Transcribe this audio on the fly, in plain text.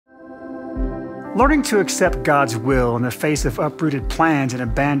Learning to accept God's will in the face of uprooted plans and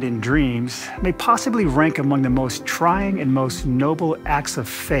abandoned dreams may possibly rank among the most trying and most noble acts of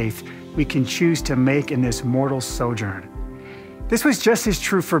faith we can choose to make in this mortal sojourn. This was just as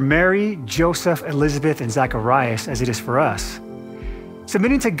true for Mary, Joseph, Elizabeth, and Zacharias as it is for us.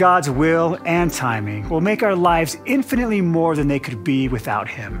 Submitting to God's will and timing will make our lives infinitely more than they could be without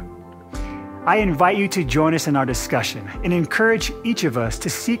Him. I invite you to join us in our discussion and encourage each of us to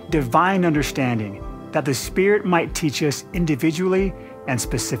seek divine understanding that the Spirit might teach us individually and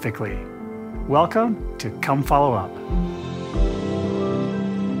specifically. Welcome to Come Follow Up.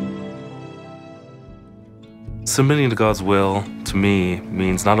 Submitting to God's will, to me,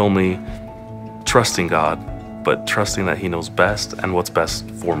 means not only trusting God, but trusting that He knows best and what's best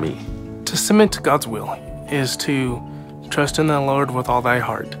for me. To submit to God's will is to trust in the Lord with all thy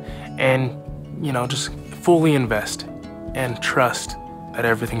heart and, just fully invest and trust that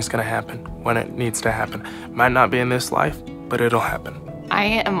everything's going to happen when it needs to happen. Might not be in this life, but it'll happen. I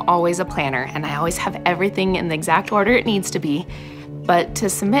am always a planner, and I always have everything in the exact order it needs to be. But to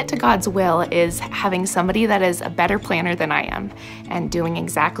submit to God's will is having somebody that is a better planner than I am and doing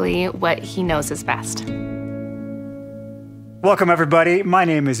exactly what He knows is best. Welcome, everybody. My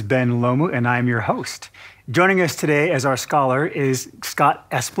name is Ben Lomu, and I'm your host. Joining us today as our scholar is Scott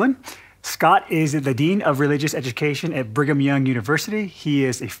Esplin. Scott is the Dean of Religious Education at Brigham Young University. He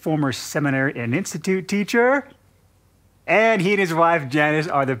is a former seminary and institute teacher. And he and his wife, Janice,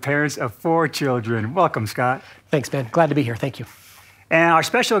 are the parents of 4 children. Welcome, Scott. Thanks, Ben. Glad to be here. Thank you. And our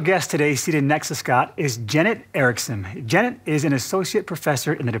special guest today, seated next to Scott, is Janet Erickson. Janet is an associate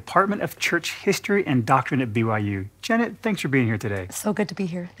professor in the Department of Church History and Doctrine at BYU. Janet, thanks for being here today. So good to be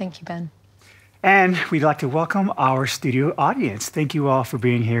here. Thank you, Ben. And we'd like to welcome our studio audience. Thank you all for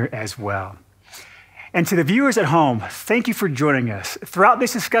being here as well. And to the viewers at home, thank you for joining us. Throughout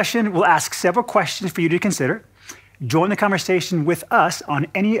this discussion, we'll ask several questions for you to consider. Join the conversation with us on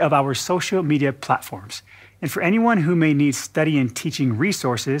any of our social media platforms. And for anyone who may need study and teaching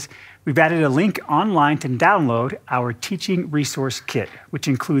resources, we've added a link online to download our teaching resource kit, which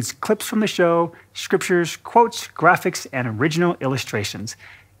includes clips from the show, scriptures, quotes, graphics, and original illustrations.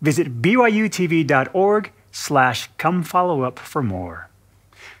 Visit BYUtv.org/comefollowup for more.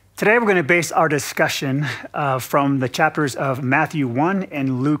 Today, we're going to base our discussion from the chapters of Matthew 1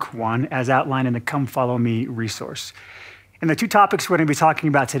 and Luke 1 as outlined in the Come Follow Me resource. And the 2 topics we're going to be talking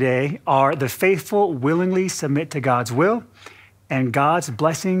about today are the faithful willingly submit to God's will and God's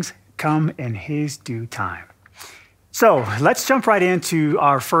blessings come in His due time. So let's jump right into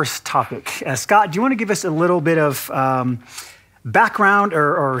our first topic. Scott, do you want to give us a little bit of background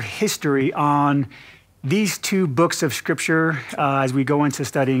or history on these 2 books of Scripture as we go into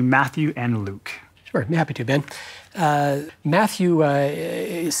studying Matthew and Luke? Sure, I'm happy to, Ben. Matthew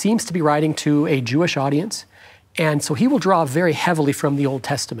seems to be writing to a Jewish audience. And so he will draw very heavily from the Old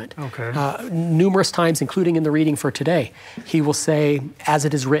Testament. Okay. Numerous times, including in the reading for today, he will say, as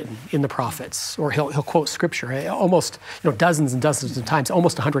it is written in the prophets, or he'll quote scripture almost dozens and dozens of times,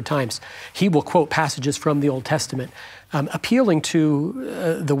 almost 100 times. He will quote passages from the Old Testament, appealing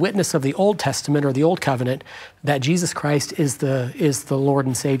to the witness of the Old Testament or the Old Covenant that Jesus Christ is the Lord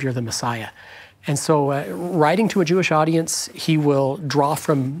and Savior, the Messiah. And so writing to a Jewish audience, he will draw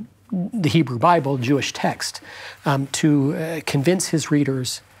from the Hebrew Bible, Jewish text, to convince his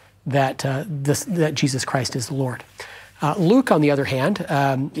readers that that Jesus Christ is the Lord. Luke, on the other hand,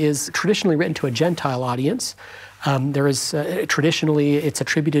 is traditionally written to a Gentile audience. There is traditionally it's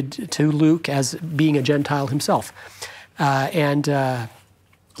attributed to Luke as being a Gentile himself, and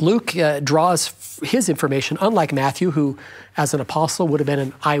Luke draws his information, unlike Matthew, who, as an apostle, would have been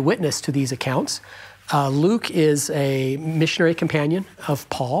an eyewitness to these accounts. Luke is a missionary companion of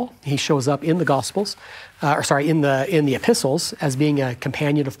Paul. He shows up in the Gospels, in the epistles as being a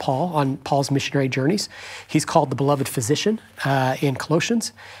companion of Paul on Paul's missionary journeys. He's called the beloved physician in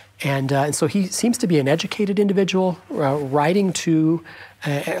Colossians. And so he seems to be an educated individual writing to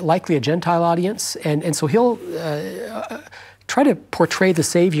likely a Gentile audience. And so he'll try to portray the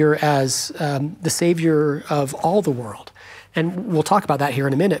Savior as the Savior of all the world. And we'll talk about that here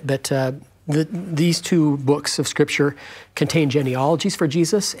in a minute, but these 2 books of Scripture contain genealogies for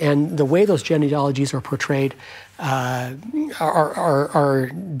Jesus, and the way those genealogies are portrayed are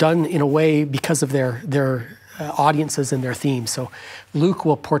done in a way because of their audiences and their themes. So Luke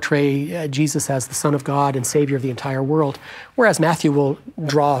will portray Jesus as the Son of God and Savior of the entire world, whereas Matthew will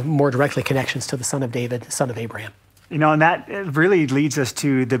draw more directly connections to the Son of David, Son of Abraham. And that really leads us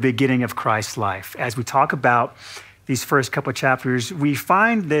to the beginning of Christ's life. As we talk about these first couple of chapters, we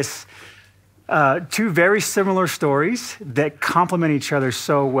find this 2 very similar stories that complement each other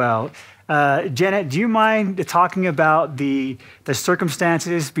so well. Janet, do you mind talking about the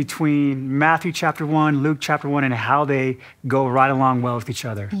circumstances between Matthew chapter 1, Luke chapter 1, and how they go right along well with each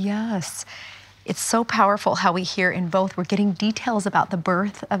other? Yes. It's so powerful how we hear in both. We're getting details about the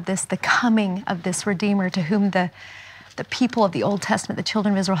birth of this, the coming of this Redeemer to whom the people of the Old Testament, the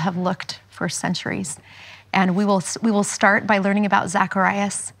children of Israel, have looked for centuries. And we will start by learning about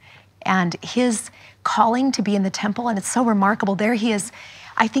Zacharias and his calling to be in the temple. And it's so remarkable. There he is.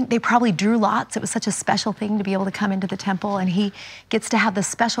 I think they probably drew lots. It was such a special thing to be able to come into the temple. And he gets to have the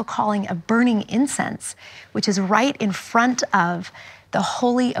special calling of burning incense, which is right in front of the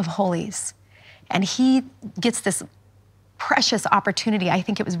Holy of Holies. And he gets this precious opportunity. I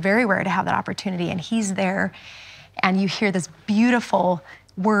think it was very rare to have that opportunity. And he's there. And you hear this beautiful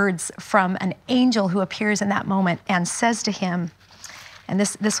words from an angel who appears in that moment and says to him, and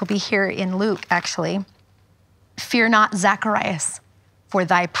this will be here in Luke, actually, "Fear not, Zacharias, for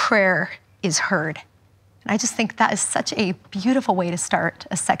thy prayer is heard." And I just think that is such a beautiful way to start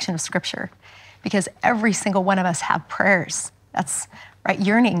a section of Scripture, because every single one of us have prayers. That's right,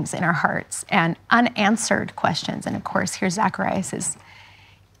 yearnings in our hearts and unanswered questions. And of course, here Zacharias is,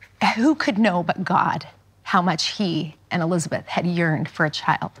 who could know but God how much he and Elizabeth had yearned for a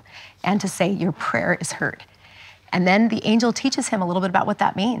child, and to say, your prayer is heard. And then the angel teaches him a little bit about what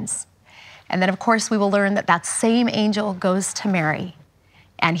that means. And then, of course, we will learn that that same angel goes to Mary,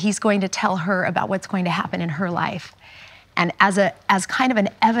 and he's going to tell her about what's going to happen in her life. And as kind of an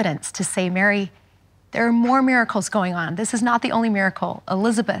evidence to say, Mary, there are more miracles going on. This is not the only miracle.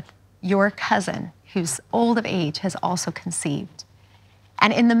 Elizabeth, your cousin, who's old of age, has also conceived.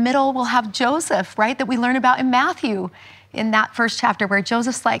 And in the middle, we'll have Joseph, right, that we learn about in Matthew in that first chapter, where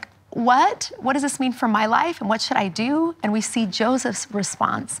Joseph's like, what? What does this mean for my life? And what should I do? And we see Joseph's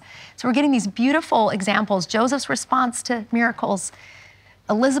response. So we're getting these beautiful examples. Joseph's response to miracles,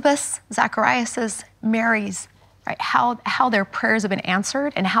 Elizabeth's, Zacharias's, Mary's, right? How their prayers have been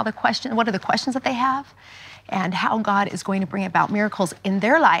answered, and what are the questions that they have, and how God is going to bring about miracles in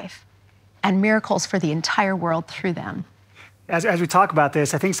their life and miracles for the entire world through them. As we talk about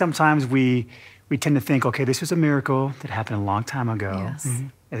this, I think sometimes we tend to think, okay, this was a miracle that happened a long time ago. Yes. Mm-hmm.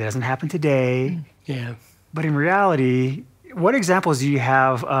 It doesn't happen today. Yeah. But in reality, what examples do you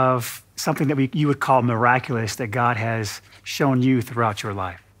have of something that you would call miraculous that God has shown you throughout your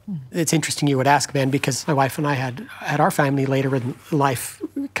life? It's interesting you would ask, Ben, because my wife and I had our family later in life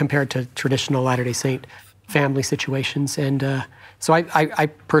compared to traditional Latter-day Saint family situations. And so I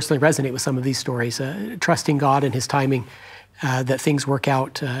personally resonate with some of these stories, trusting God and his timing, that things work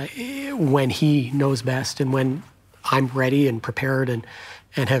out when he knows best, and when I'm ready and prepared and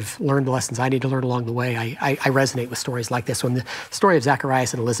have learned the lessons I need to learn along the way. I resonate with stories like this one. The story of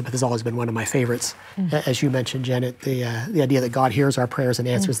Zacharias and Elizabeth has always been one of my favorites. As you mentioned, Janet, the idea that God hears our prayers and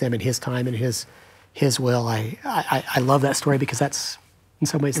answers them in his time and his will. I love that story, because that's, in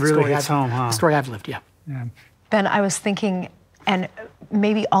some ways, the story I've lived, yeah. Ben, I was thinking, and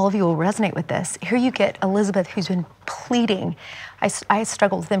maybe all of you will resonate with this. Here you get Elizabeth, who's been pleading. I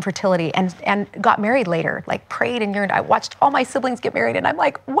struggled with infertility and got married later, like prayed and yearned. I watched all my siblings get married, and I'm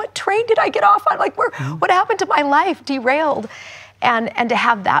like, what train did I get off on? Like, what happened to my life? Derailed. And to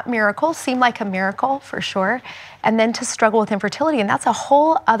have that miracle seem like a miracle for sure, and then to struggle with infertility, and that's a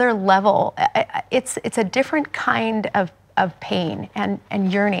whole other level. It's a different kind of pain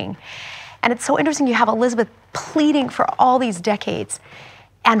and yearning. And it's so interesting, you have Elizabeth pleading for all these decades,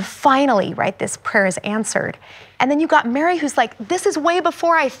 and finally, right, this prayer is answered. And then you got Mary, who's like, this is way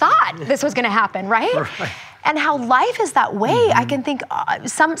before I thought this was gonna happen, right? And how life is that way. I can think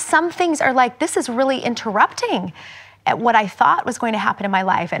some things are like, this is really interrupting at what I thought was going to happen in my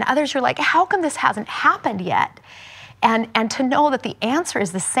life. And others are like, how come this hasn't happened yet? And to know that the answer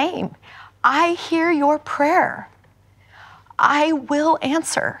is the same. I hear your prayer. I will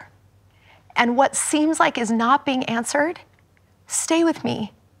answer. And what seems like is not being answered, stay with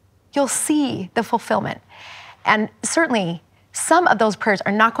me. You'll see the fulfillment. And certainly, some of those prayers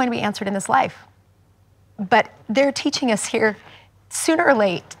are not going to be answered in this life. But they're teaching us here, sooner or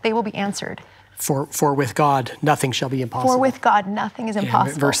late, they will be answered. For with God, nothing shall be impossible. For with God, nothing is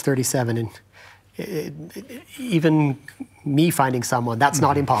impossible. Verse 37, and even me finding someone, that's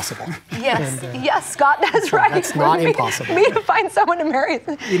not impossible. Yes, yes, Scott, that's right. That's not impossible. Me to find someone to marry.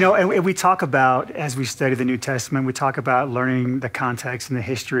 You know, and we talk about, as we study the New Testament, we talk about learning the context and the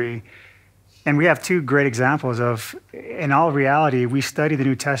history. And we have two great examples of, in all reality, we study the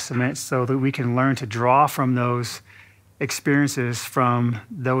New Testament so that we can learn to draw from those experiences, from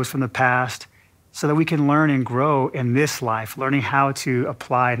those from the past, so that we can learn and grow in this life, learning how to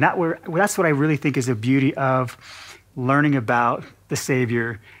apply. And that's what I really think is the beauty of learning about the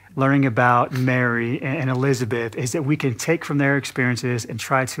Savior, learning about Mary and Elizabeth is that we can take from their experiences and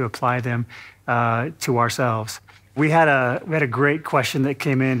try to apply them to ourselves. We had a great question that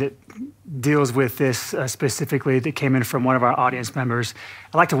came in that deals with this specifically, that came in from one of our audience members.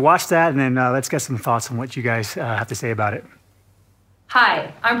 I'd like to watch that, and then let's get some thoughts on what you guys have to say about it.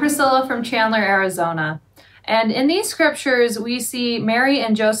 Hi, I'm Priscilla from Chandler, Arizona. And in these scriptures, we see Mary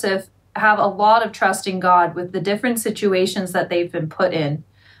and Joseph have a lot of trust in God with the different situations that they've been put in.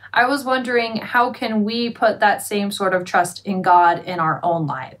 I was wondering, how can we put that same sort of trust in God in our own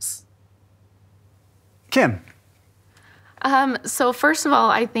lives? Kim. So first of all,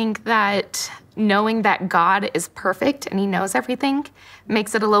 I think that knowing that God is perfect and he knows everything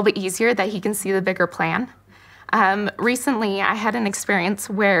makes it a little bit easier that he can see the bigger plan. Recently, I had an experience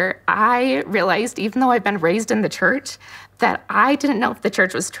where I realized, even though I've been raised in the church, that I didn't know if the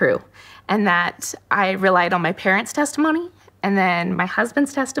church was true, and that I relied on my parents' testimony and then my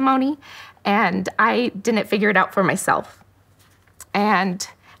husband's testimony, and I didn't figure it out for myself. And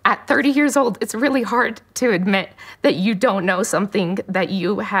at 30 years old, it's really hard to admit that you don't know something that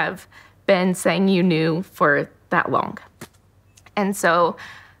you have been saying you knew for that long. And so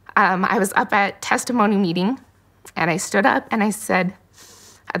I was up at testimony meeting, and I stood up and I said,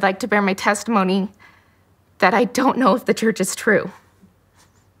 I'd like to bear my testimony that I don't know if the church is true,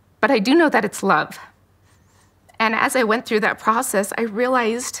 but I do know that it's love. And as I went through that process, I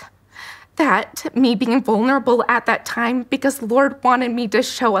realized that me being vulnerable at that time, because the Lord wanted me to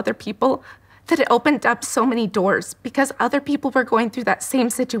show other people, that it opened up so many doors because other people were going through that same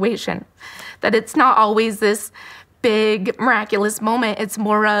situation. That it's not always this big, miraculous moment. It's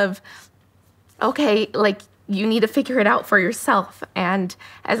more of, okay, like, you need to figure it out for yourself. And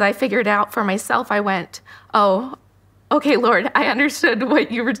as I figured it out for myself, I went, oh, okay, Lord, I understood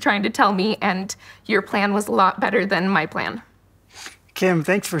what you were trying to tell me, and your plan was a lot better than my plan. Kim,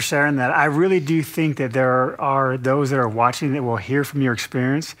 thanks for sharing that. I really do think that there are those that are watching that will hear from your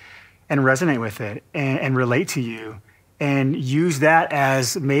experience and resonate with it and relate to you and use that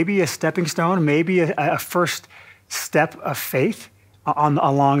as maybe a stepping stone, maybe a first step of faith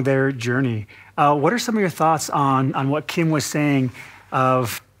along their journey. What are some of your thoughts on what Kim was saying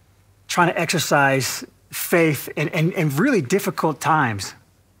of trying to exercise faith in really difficult times?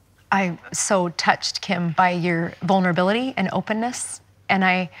 I'm so touched, Kim, by your vulnerability and openness.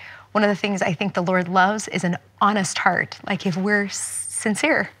 And one of the things I think the Lord loves is an honest heart. Like, if we're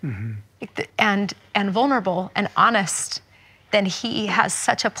sincere and vulnerable and honest, then he has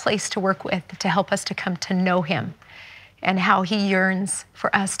such a place to work with to help us to come to know him and how he yearns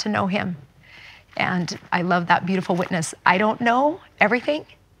for us to know him. And I love that beautiful witness. I don't know everything.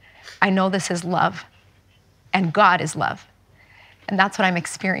 I know this is love, and God is love. And that's what I'm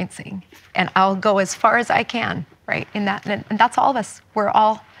experiencing. And I'll go as far as I can, right, in that. And that's all of us. We're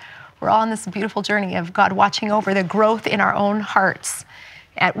all on this beautiful journey of God watching over the growth in our own hearts,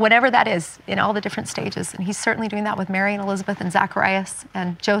 at whatever that is, in all the different stages. And he's certainly doing that with Mary and Elizabeth and Zacharias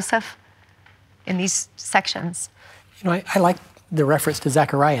and Joseph in these sections. You know, I like the reference to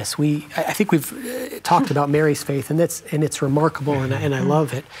Zacharias. I think we've talked about Mary's faith, and it's remarkable, and I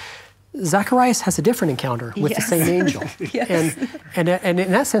love it. Zacharias has a different encounter with the same angel. Yes. And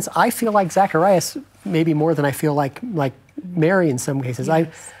in that sense, I feel like Zacharias maybe more than I feel like Mary in some cases.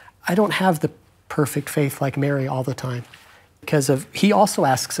 Yes. I don't have the perfect faith like Mary all the time because he also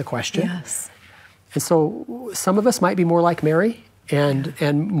asks a question. Yes. And so some of us might be more like Mary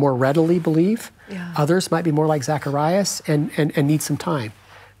and more readily believe. Yeah. Others might be more like Zacharias and need some time.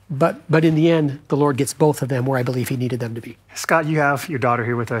 But in the end, the Lord gets both of them where I believe he needed them to be. Scott, you have your daughter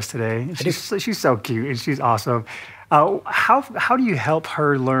here with us today. She's so cute and she's awesome. How do you help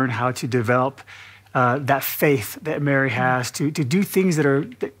her learn how to develop that faith that Mary has to do things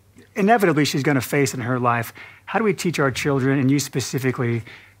that inevitably she's going to face in her life? How do we teach our children, and you specifically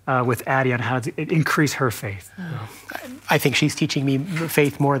with Addie, on how to increase her faith? I think she's teaching me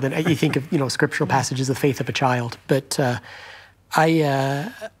faith more than you think of, scriptural passages of faith of a child. But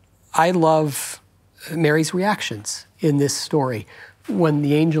I love Mary's reactions in this story. When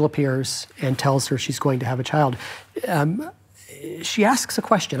the angel appears and tells her she's going to have a child, she asks a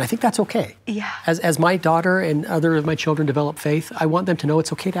question. I think that's okay. Yeah. As my daughter and other of my children develop faith, I want them to know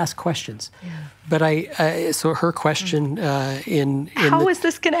it's okay to ask questions. Yeah. But so her question how is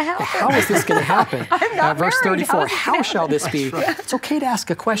this going to happen? How is this going to happen? I'm not verse married. 34. How shall this be? Right. It's okay to ask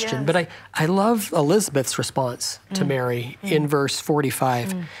a question. Yes. But I love Elizabeth's response to Mary in verse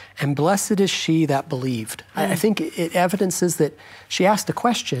 45. And blessed is she that believed. I think it evidences that she asked a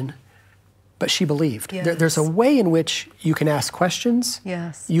question, but she believed. Yes. There's a way in which you can ask questions.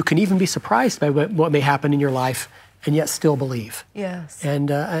 Yes. You can even be surprised by what may happen in your life, and yet still believe. Yes.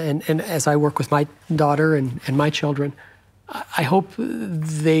 And as I work with my daughter and my children, I hope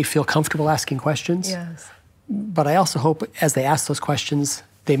they feel comfortable asking questions. Yes. But I also hope as they ask those questions,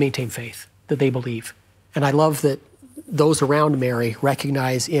 they maintain faith, that they believe. And I love that those around Mary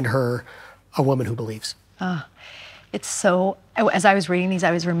recognize in her a woman who believes. It's so, as I was reading these,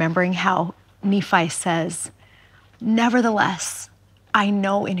 I was remembering how Nephi says, nevertheless, I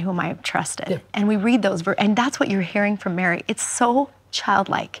know in whom I have trusted. Yeah. And we read those, and that's what you're hearing from Mary. It's so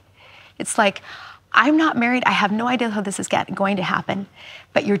childlike. It's like, I'm not married. I have no idea how this is going to happen,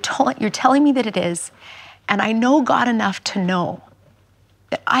 but you're telling me that it is, and I know God enough to know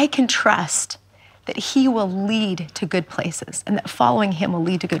that I can trust that he will lead to good places and that following him will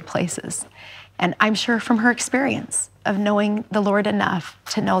lead to good places. And I'm sure from her experience of knowing the Lord enough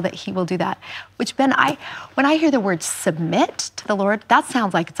to know that he will do that, which Ben, when I hear the word submit to the Lord, that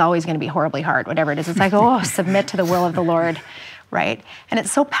sounds like it's always going to be horribly hard, whatever it is. It's like, oh, submit to the will of the Lord, right? And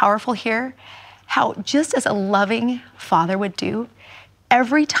it's so powerful here how just as a loving father would do,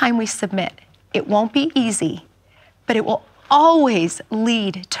 every time we submit, it won't be easy, but it will always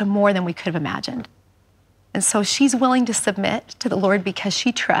lead to more than we could have imagined. And so she's willing to submit to the Lord because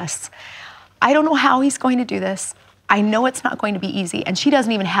she trusts. I don't know how he's going to do this. I know it's not going to be easy. And she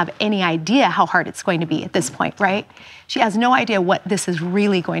doesn't even have any idea how hard it's going to be at this point, right? She has no idea what this is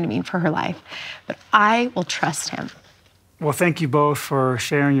really going to mean for her life. But I will trust him. Well, thank you both for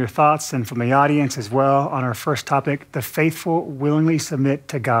sharing your thoughts, and from the audience as well on our first topic, the faithful willingly submit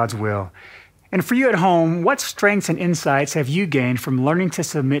to God's will. And for you at home, what strengths and insights have you gained from learning to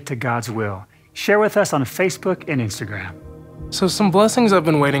submit to God's will? Share with us on Facebook and Instagram. So some blessings I've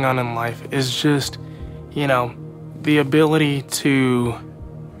been waiting on in life is just, the ability to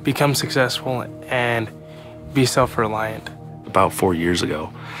become successful and be self-reliant. About 4 years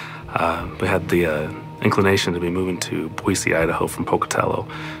ago, we had the inclination to be moving to Boise, Idaho from Pocatello.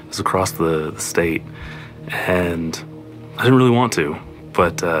 It was across the state, and I didn't really want to,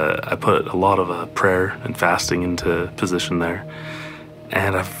 but I put a lot of prayer and fasting into position there,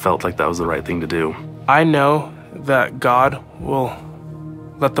 and I felt like that was the right thing to do. I know that God will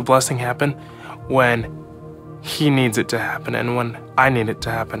let the blessing happen when he needs it to happen and when I need it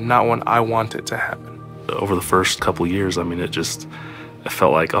to happen, not when I want it to happen. Over the first couple of years, I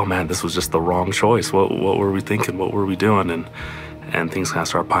felt like, oh man, this was just the wrong choice. What were we thinking? What were we doing? And things kind of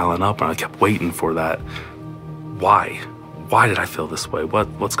started piling up, and I kept waiting for that. Why? Why did I feel this way?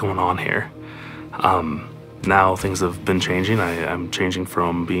 What's going on here? Now things have been changing. I'm changing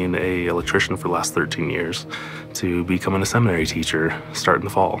from being an electrician for the last 13 years to becoming a seminary teacher starting the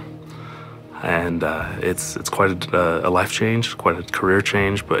fall. And it's quite a life change, quite a career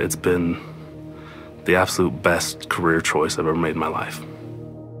change, but it's been the absolute best career choice I've ever made in my life.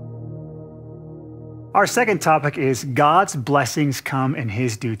 Our second topic is God's blessings come in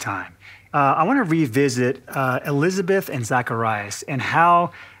his due time. I want to revisit Elizabeth and Zacharias and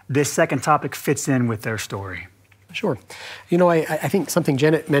how this second topic fits in with their story. Sure. I think something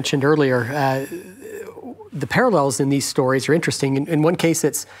Janet mentioned earlier, the parallels in these stories are interesting. In one case,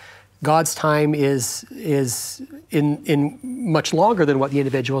 it's God's time is in much longer than what the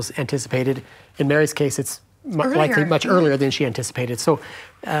individuals anticipated. In Mary's case, it's likely much earlier than she anticipated. So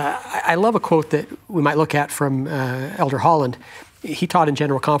I love a quote that we might look at from Elder Holland. He taught in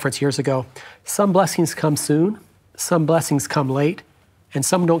General Conference years ago, some blessings come soon, some blessings come late, and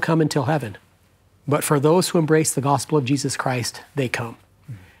some don't come until heaven. But for those who embrace the gospel of Jesus Christ, they come.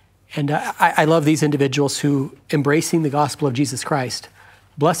 And I love these individuals who, embracing the gospel of Jesus Christ,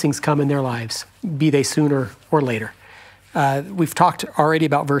 blessings come in their lives, be they sooner or later. We've talked already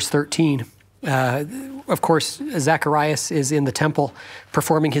about verse 13. Of course, Zacharias is in the temple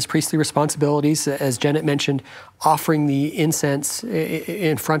performing his priestly responsibilities, as Janet mentioned, offering the incense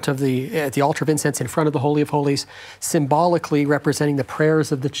in front of at the altar of incense in front of the Holy of Holies, symbolically representing the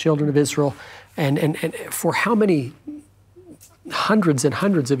prayers of the children of Israel. And for how many hundreds and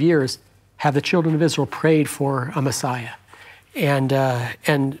hundreds of years have the children of Israel prayed for a Messiah?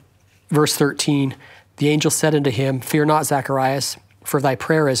 And verse 13, the angel said unto him, fear not, Zacharias, for thy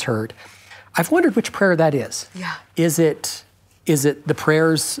prayer is heard. I've wondered which prayer that is. Yeah. Is it the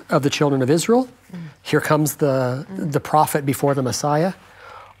prayers of the children of Israel? Here comes the prophet before the Messiah.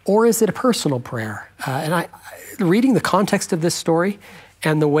 Or is it a personal prayer? And reading the context of this story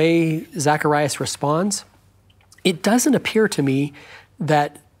and the way Zacharias responds, it doesn't appear to me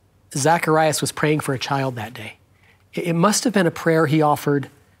that Zacharias was praying for a child that day. It must have been a prayer he offered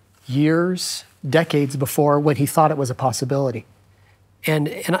years, decades before, when he thought it was a possibility.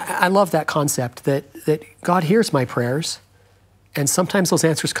 And I love that concept that God hears my prayers, and sometimes those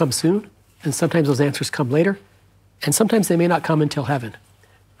answers come soon, and sometimes those answers come later, And sometimes they may not come until heaven.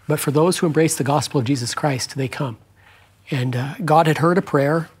 But for those who embrace the gospel of Jesus Christ, they come. And God had heard a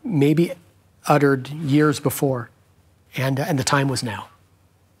prayer, maybe uttered years before, and the time was now.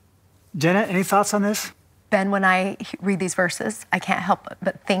 Jenna, any thoughts on this? Ben, when I read these verses, I can't help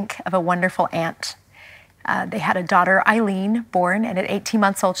but think of a wonderful aunt. They had a daughter, Eileen, born, and at 18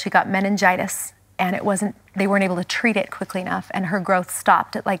 months old, she got meningitis, and they weren't able to treat it quickly enough, and her growth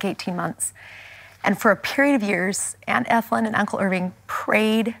stopped at like 18 months. And for a period of years, Aunt Ethelyn and Uncle Irving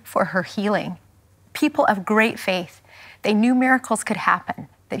prayed for her healing. People of great faith. They knew miracles could happen,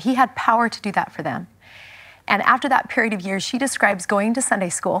 that he had power to do that for them. And after that period of years, she describes going to Sunday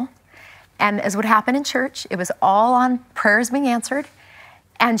school, and as would happen in church, it was all on prayers being answered,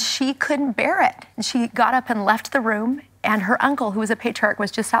 and she couldn't bear it. And she got up and left the room, and her uncle, who was a patriarch, was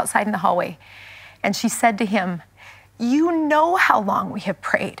just outside in the hallway. And she said to him, "You know how long we have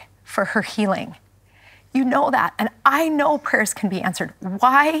prayed for her healing. You know that, and I know prayers can be answered.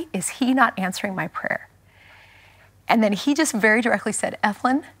 Why is he not answering my prayer?" And then he just very directly said,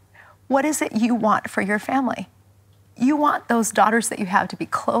 "Ethelyn, what is it you want for your family? You want those daughters that you have to be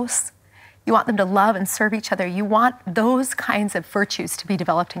close. You want them to love and serve each other. You want those kinds of virtues to be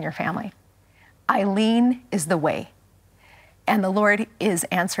developed in your family. Eileen is the way, and the Lord is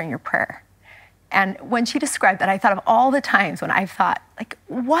answering your prayer." And when she described that, I thought of all the times when I've thought, like,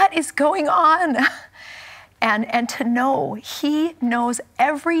 what is going on? And to know he knows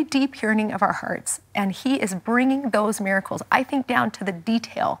every deep yearning of our hearts, and he is bringing those miracles, I think, down to the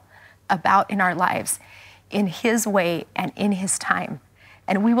detail about in our lives in his way and in his time.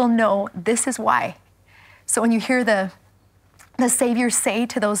 And we will know this is why. So when you hear the Savior say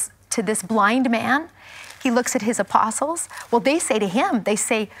to this blind man, he looks at his apostles. Well, they say to him, they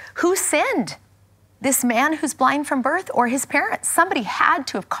say, "Who sinned? This man who's blind from birth or his parents?" Somebody had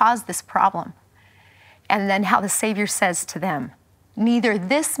to have caused this problem. And then how the Savior says to them, "Neither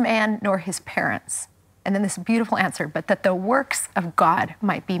this man nor his parents." And then this beautiful answer, "but that the works of God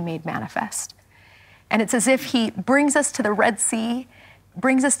might be made manifest." And it's as if he brings us to the Red Sea,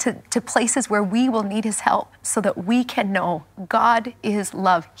 brings us to places where we will need his help so that we can know God is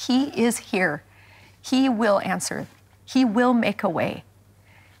love. He is here. He will answer. He will make a way.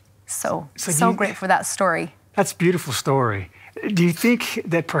 So great for that story. That's a beautiful story. Do you think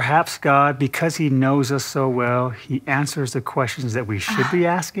that perhaps God, because he knows us so well, he answers the questions that we should be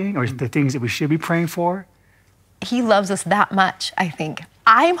asking or the things that we should be praying for? He loves us that much, I think.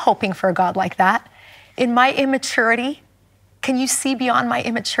 I'm hoping for a God like that. In my immaturity, can you see beyond my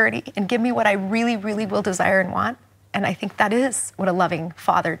immaturity and give me what I really, really will desire and want? And I think that is what a loving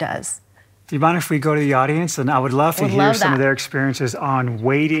father does. Do you mind if we go to the audience? And I would love to hear some of their experiences on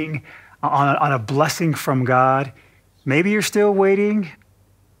waiting, on a blessing from God. Maybe you're still waiting.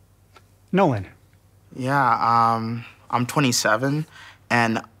 Nolan. Yeah, I'm 27,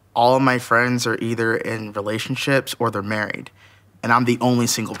 and all of my friends are either in relationships or they're married, and I'm the only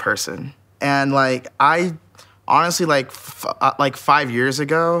single person. And I honestly, 5 years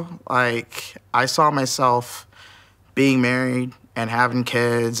ago, I saw myself being married and having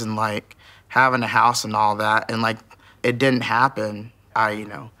kids and having a house and all that, and it didn't happen. I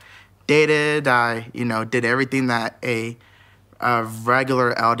dated, I did everything that a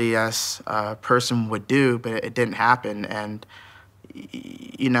regular LDS person would do, but it didn't happen. And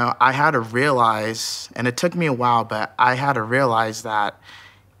I had to realize, and it took me a while, but I had to realize that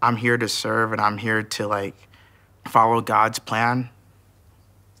I'm here to serve and I'm here to follow God's plan.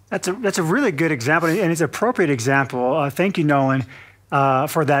 That's a really good example, and it's an appropriate example. Thank you, Nolan,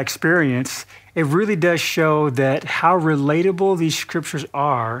 for that experience. It really does show that how relatable these scriptures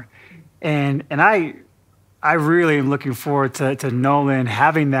are, and I really am looking forward to Nolan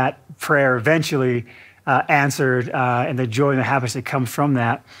having that prayer eventually answered, and the joy and the happiness that comes from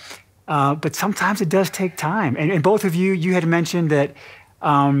that. But sometimes it does take time, and both of you had mentioned that.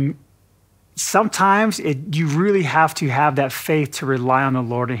 Sometimes you really have to have that faith to rely on the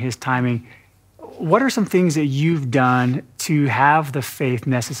Lord and his timing. What are some things that you've done to have the faith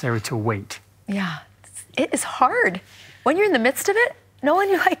necessary to wait? Yeah, it is hard. When you're in the midst of it, knowing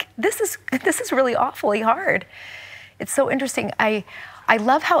you're like, this is really awfully hard. It's so interesting. I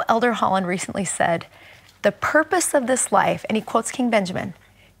love how Elder Holland recently said, the purpose of this life, and he quotes King Benjamin,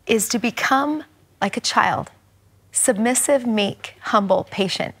 is to become like a child, submissive, meek, humble,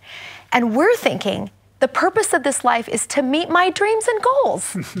 patient. And we're thinking, the purpose of this life is to meet my dreams and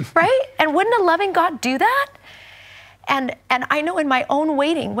goals, right? And wouldn't a loving God do that? And I know in my own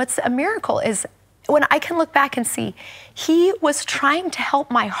waiting, what's a miracle is when I can look back and see, he was trying to help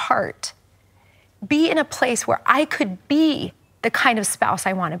my heart be in a place where I could be the kind of spouse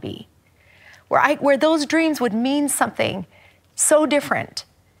I want to be, where those dreams would mean something so different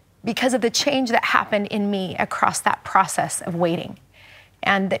because of the change that happened in me across that process of waiting.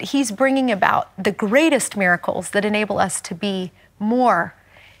 And that he's bringing about the greatest miracles that enable us to be more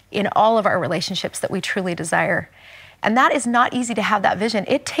in all of our relationships that we truly desire. And that is not easy to have that vision.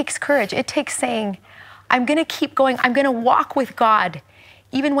 It takes courage. It takes saying, I'm going to keep going. I'm going to walk with God,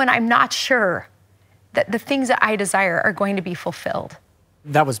 even when I'm not sure that the things that I desire are going to be fulfilled.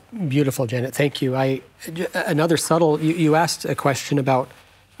 That was beautiful, Janet. Thank you. Another subtle, you asked a question about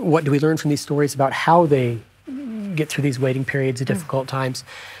what do we learn from these stories about how they get through these waiting periods of difficult times.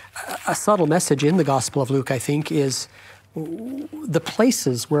 A subtle message in the Gospel of Luke, I think, is the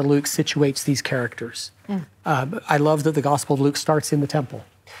places where Luke situates these characters. I love that the Gospel of Luke starts in the temple.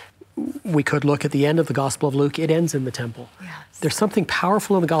 We could look at the end of the Gospel of Luke, it ends in the temple. Yes. There's something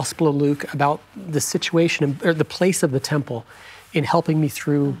powerful in the Gospel of Luke about the situation, or the place of the temple in helping me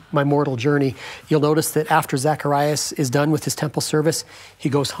through my mortal journey. You'll notice that after Zacharias is done with his temple service, he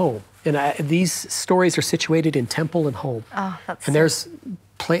goes home. And these stories are situated in temple and home. Oh, that's and there's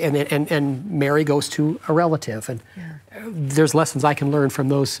and Mary goes to a relative, and there's lessons I can learn from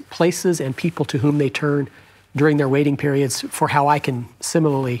those places and people to whom they turn during their waiting periods for how I can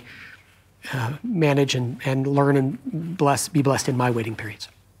similarly manage and learn and be blessed in my waiting periods.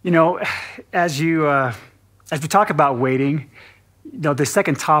 You know, as we talk about waiting, you know, the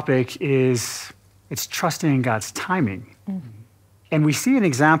second topic is it's trusting in God's timing. And we see an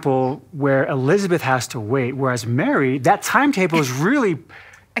example where Elizabeth has to wait, whereas Mary, that timetable is really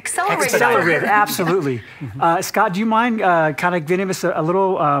accelerated. Absolutely. Scott, do you mind kind of giving us a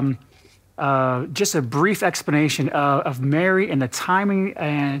little, just a brief explanation of Mary and the timing,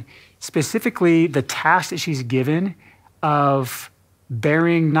 and specifically the task that she's given of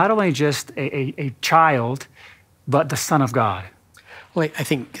bearing not only just a child, but the Son of God? Well, I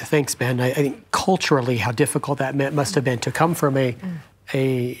think, thanks, Ben. I think culturally how difficult that must have been to come from a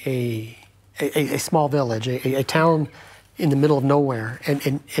small village, a town in the middle of nowhere,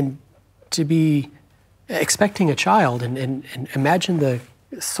 and to be expecting a child, and imagine the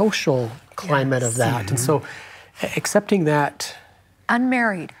social climate of that. And so accepting that.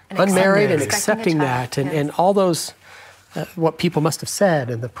 Unmarried and accepting that, and all those, what people must have said,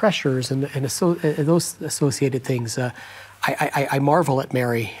 and the pressures and those associated things. I marvel at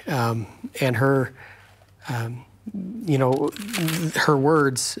Mary and her, her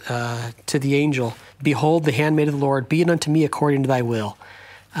words to the angel, "Behold, the handmaid of the Lord, be it unto me according to thy will."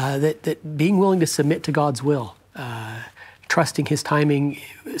 That being willing to submit to God's will, trusting his timing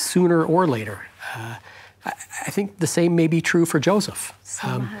sooner or later. I think the same may be true for Joseph.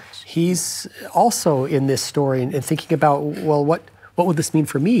 He's also in this story and thinking about, well, what would this mean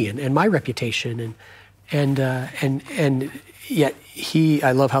for me and my reputation, and yet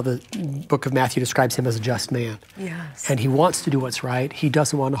I love how the book of Matthew describes him as a just man. Yes. And he wants to do what's right. He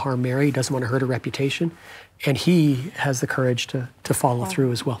doesn't want to harm Mary. He doesn't want to hurt her reputation. And he has the courage to follow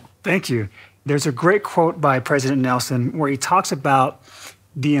through as well. Thank you. There's a great quote by President Nelson where he talks about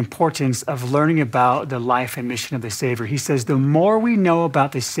the importance of learning about the life and mission of the Savior. He says, the more we know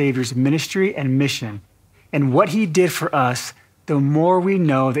about the Savior's ministry and mission and what he did for us, the more we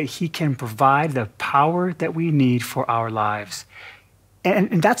know that he can provide the power that we need for our lives.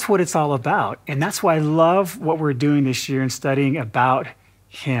 And that's what it's all about. And that's why I love what we're doing this year and studying about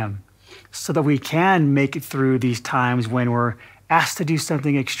him, so that we can make it through these times when we're asked to do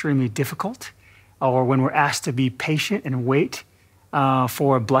something extremely difficult, or when we're asked to be patient and wait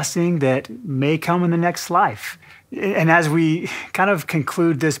for a blessing that may come in the next life. And as we kind of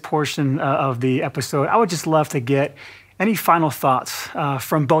conclude this portion of the episode, I would just love to get any final thoughts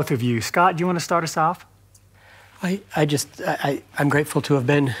from both of you. Scott, do you want to start us off? I'm grateful to have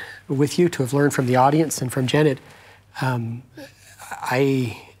been with you, to have learned from the audience and from Janet.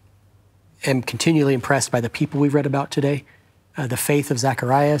 I am continually impressed by the people we've read about today, the faith of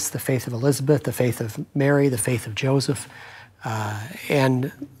Zacharias, the faith of Elizabeth, the faith of Mary, the faith of Joseph.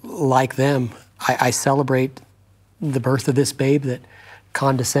 And like them, I celebrate the birth of this babe that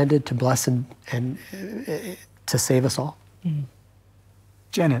condescended to bless and to save us all.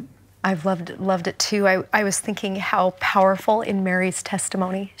 Janet. I've loved it too. I was thinking how powerful in Mary's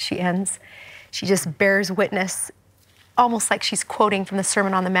testimony she ends. She just bears witness, almost like she's quoting from the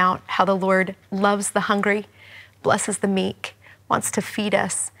Sermon on the Mount, how the Lord loves the hungry, blesses the meek, wants to feed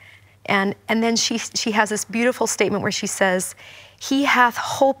us. And then she has this beautiful statement where she says, "He hath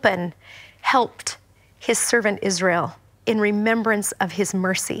holpen helped his servant Israel in remembrance of his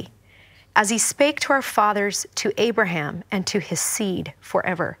mercy, as he spake to our fathers, to Abraham, and to his seed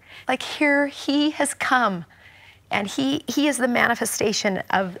forever." Like here, he has come And he is the manifestation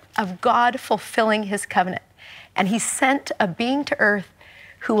of God fulfilling his covenant. And he sent a being to earth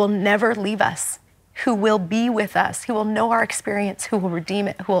who will never leave us, who will be with us, who will know our experience, who will redeem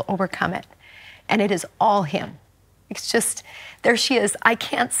it, who will overcome it. And it is all him. It's just, there she is. I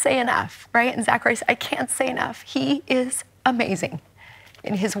can't say enough, right? And Zachariah said, I can't say enough. He is amazing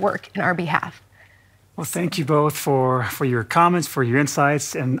in his work in our behalf. Well, thank you both for your comments, for your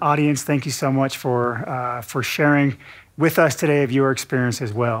insights, and audience, thank you so much for sharing with us today of your experience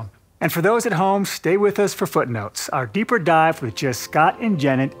as well. And for those at home, stay with us for Footnotes, our deeper dive with just Scott and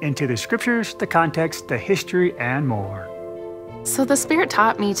Janet into the scriptures, the context, the history, and more. So the Spirit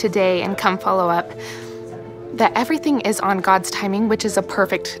taught me today in Come Follow Up that everything is on God's timing, which is a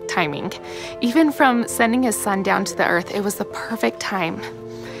perfect timing. Even from sending his son down to the earth, it was the perfect time.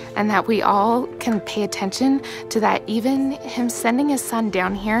 And that we all can pay attention to that, even him sending his son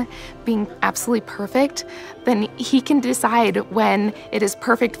down here being absolutely perfect, then he can decide when it is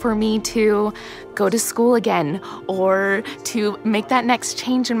perfect for me to go to school again or to make that next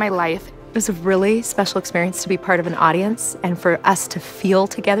change in my life. It was a really special experience to be part of an audience and for us to feel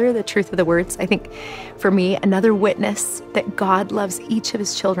together the truth of the words. I think for me, another witness that God loves each of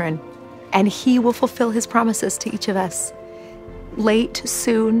his children and he will fulfill his promises to each of us. Late,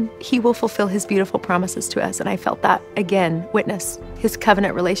 soon, he will fulfill his beautiful promises to us. And I felt that again, witness. His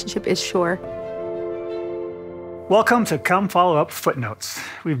covenant relationship is sure. Welcome to Come Follow Up Footnotes.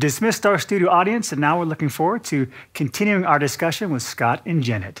 We've dismissed our studio audience and now we're looking forward to continuing our discussion with Scott and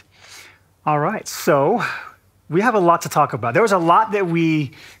Janet. All right, so we have a lot to talk about. There was a lot that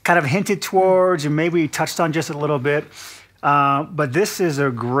we kind of hinted towards and maybe touched on just a little bit. But this is a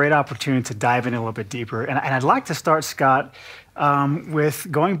great opportunity to dive in a little bit deeper. And I'd like to start, Scott, with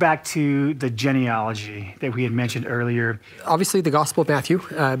going back to the genealogy that we had mentioned earlier. Obviously, the Gospel of Matthew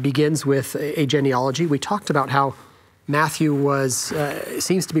begins with a genealogy. We talked about how Matthew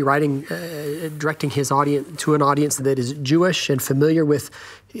seems to be directing his audience to an audience that is Jewish and familiar with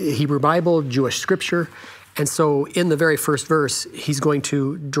Hebrew Bible, Jewish scripture. And so in the very first verse, he's going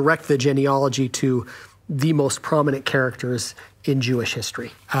to direct the genealogy to the most prominent characters in Jewish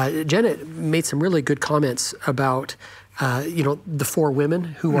history. Janet made some really good comments about the four women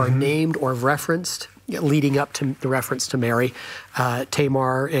who are named or referenced leading up to the reference to Mary,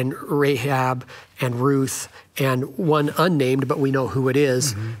 Tamar and Rahab and Ruth, and one unnamed, but we know who it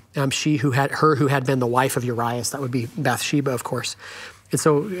is. She who had been the wife of Uriah. That would be Bathsheba, of course. And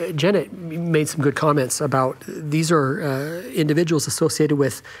so Janet made some good comments about these are individuals associated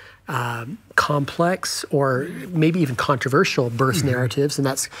with complex or maybe even controversial birth narratives, and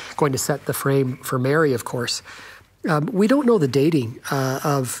that's going to set the frame for Mary, of course. We don't know the dating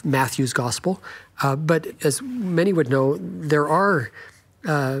of Matthew's gospel, but as many would know, there are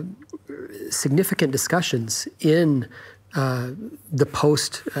significant discussions in the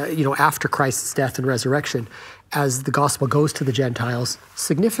post, after Christ's death and resurrection, as the gospel goes to the Gentiles,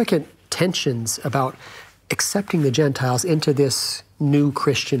 significant tensions about accepting the Gentiles into this new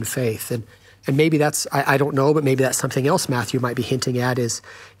Christian faith. And maybe that's, I don't know, but maybe that's something else Matthew might be hinting at is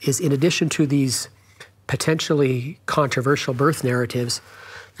in addition to these potentially controversial birth narratives,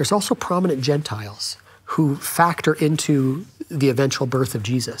 there's also prominent Gentiles who factor into the eventual birth of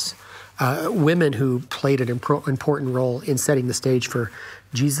Jesus. Women who played an important role in setting the stage for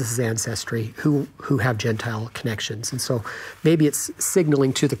Jesus' ancestry who have Gentile connections. And so maybe it's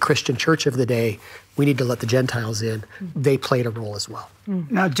signaling to the Christian church of the day, we need to let the Gentiles in. They played a role as well.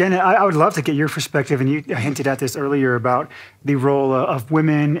 Now, Jenna, I would love to get your perspective, and you hinted at this earlier about the role of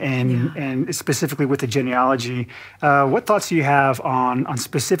women and specifically with the genealogy. What thoughts do you have on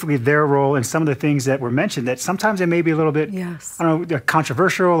specifically their role and some of the things that were mentioned that sometimes they may be a little bit, I don't know,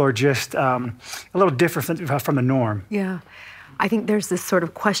 controversial or just a little different from the norm? Yeah. I think there's this sort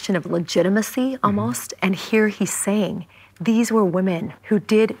of question of legitimacy almost, and here he's saying these were women who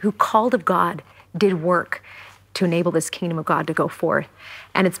called of God, did work to enable this kingdom of God to go forth.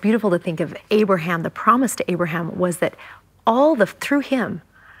 And it's beautiful to think of Abraham. The promise to Abraham was that through him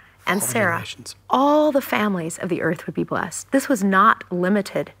and Sarah, all the families of the earth would be blessed. This was not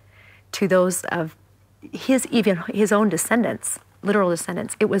limited to those of even his own descendants, literal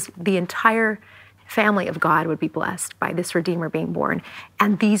descendants. It was the entire family of God would be blessed by this Redeemer being born.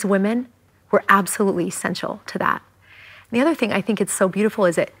 And these women were absolutely essential to that. The other thing I think it's so beautiful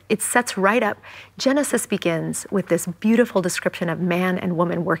is it sets right up, Genesis begins with this beautiful description of man and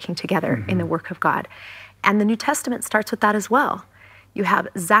woman working together in the work of God. And the New Testament starts with that as well. You have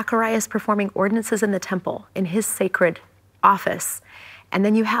Zacharias performing ordinances in the temple in his sacred office. And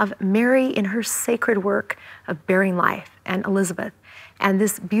then you have Mary in her sacred work of bearing life, and Elizabeth. And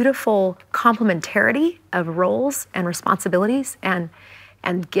this beautiful complementarity of roles and responsibilities and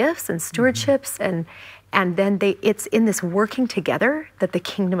gifts and stewardships, and then it's in this working together that the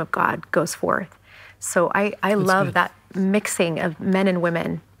kingdom of God goes forth. So I love that mixing of men and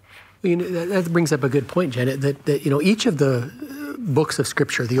women. Well, that brings up a good point, Janet, that each of the books of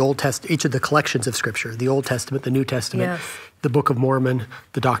Scripture, each of the collections of Scripture, the Old Testament, the New Testament, the Book of Mormon,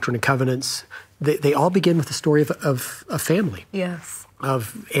 the Doctrine and Covenants, they all begin with the story of a family. Yes.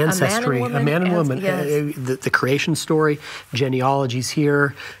 Of ancestry, a man and woman, the creation story, genealogies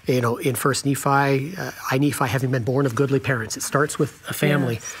here, in First Nephi, I, Nephi, having been born of goodly parents. It starts with a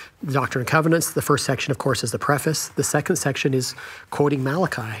family. Yes. The Doctrine and Covenants, the first section, of course, is the preface. The second section is quoting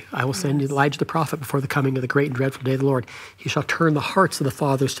Malachi. I will send Elijah the prophet before the coming of the great and dreadful day of the Lord. He shall turn the hearts of the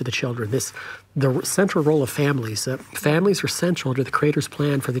fathers to the children. The central role of families. Families are central to the Creator's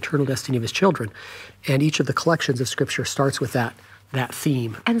plan for the eternal destiny of his children. And each of the collections of Scripture starts with that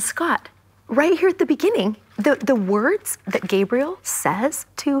theme. And Scott, right here at the beginning, the words that Gabriel says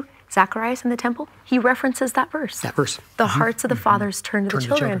to Zacharias in the temple, he references that verse. That verse. The hearts of the fathers turn to the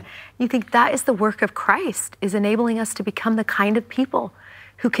children. You think that is the work of Christ, is enabling us to become the kind of people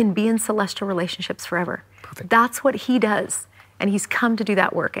who can be in celestial relationships forever. Perfect. That's what he does. And he's come to do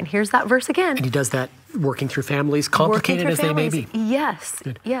that work. And here's that verse again. And he does that working through families, complicated as they may be. Yes,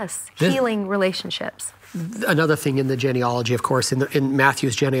 yes. Healing relationships. Another thing in the genealogy, of course, in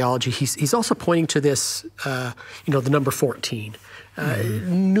Matthew's genealogy, he's also pointing to this, the number 14.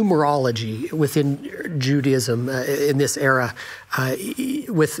 Numerology within Judaism in this era,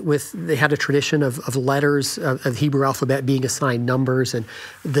 they had a tradition of letters of the Hebrew alphabet being assigned numbers, and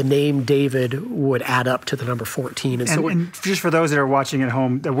the name David would add up to the number 14. And just for those that are watching at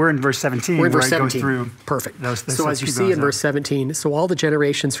home, we're in verse 17. We're in verse 17. It goes through. Perfect. Those so as you see in verse 17, so all the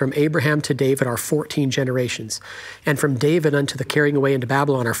generations from Abraham to David are 14 generations, and from David unto the carrying away into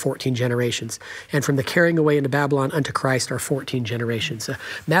Babylon are 14 generations, and from the carrying away into Babylon unto Christ are 14 generations.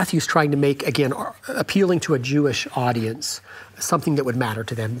 Matthew's trying to make, again, appealing to a Jewish audience, something that would matter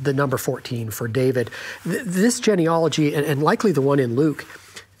to them, the number 14 for David. This genealogy, and likely the one in Luke,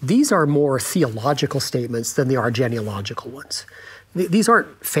 these are more theological statements than they are genealogical ones. These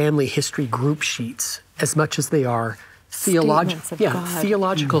aren't family history group sheets as much as they are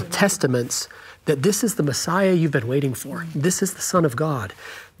theological testaments that this is the Messiah you've been waiting for. This is the Son of God.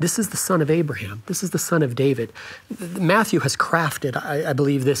 This is the son of Abraham. This is the son of David. Matthew has crafted, I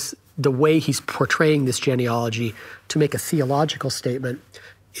believe, the way he's portraying this genealogy to make a theological statement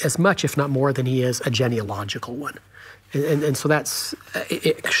as much, if not more, than he is a genealogical one. And so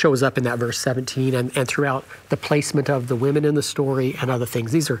it shows up in that verse 17 and throughout the placement of the women in the story and other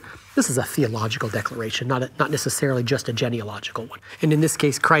things. This is a theological declaration, not necessarily just a genealogical one. And in this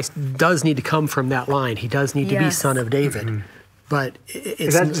case, Christ does need to come from that line. He does need to be son of David. Mm-hmm. But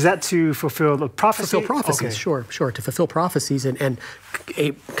is that to fulfill the prophecy? Fulfill prophecies, okay. Sure. To fulfill prophecies and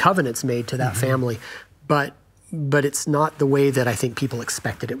a covenants made to that family. But it's not the way that I think people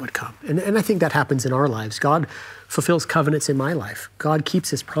expected it would come. And I think that happens in our lives. God fulfills covenants in my life. God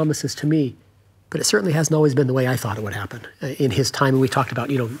keeps his promises to me. But it certainly hasn't always been the way I thought it would happen in his time. And we talked about,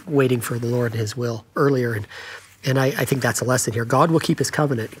 waiting for the Lord and his will earlier. And I think that's a lesson here. God will keep his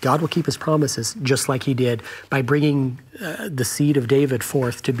covenant. God will keep his promises, just like he did by bringing the seed of David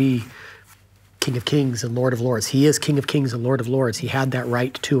forth to be King of Kings and Lord of Lords. He is King of Kings and Lord of Lords. He had that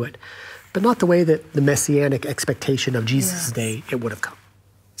right to it, but not the way that the messianic expectation of Jesus' day it would have come.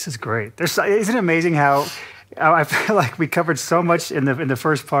 This is great. Isn't it amazing how I feel like we covered so much in the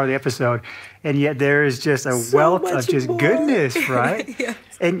first part of the episode, and yet there is just a wealth of just goodness, right? Yes.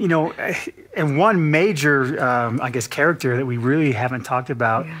 And and one major, character that we really haven't talked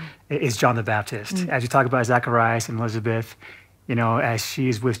about is John the Baptist. Mm. As you talk about Zacharias and Elizabeth, as she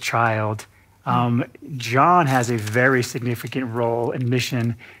is with child, John has a very significant role and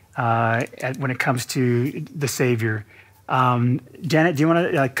mission when it comes to the Savior. Janet, do you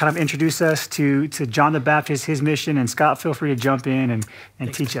want to kind of introduce us to John the Baptist, his mission, and Scott, feel free to jump in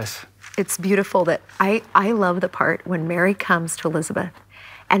and teach us. It's beautiful that I love the part when Mary comes to Elizabeth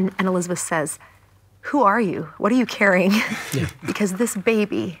and Elizabeth says, "Who are you? What are you carrying?" Yeah. Because this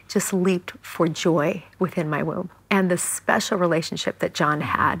baby just leaped for joy within my womb. And the special relationship that John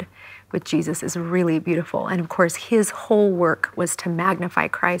had with Jesus is really beautiful. And of course, his whole work was to magnify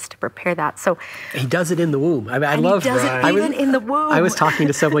Christ, to prepare that. So he does it in the womb. I love that. Even in the womb. I was talking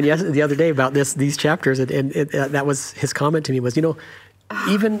to someone the other day about these chapters, and that was his comment to me was,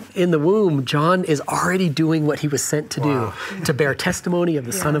 even in the womb, John is already doing what he was sent to do, to bear testimony of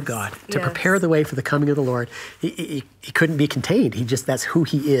the Son of God, to prepare the way for the coming of the Lord. He couldn't be contained. That's who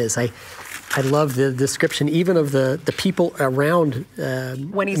he is. I love the description even of the people around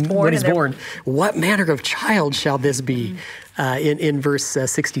when he's born. What manner of child shall this be? In verse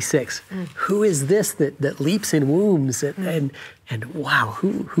 66. Who is this that leaps in wombs? And wow,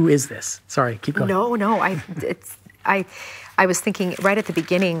 who is this? Sorry, keep going. No, I was thinking right at the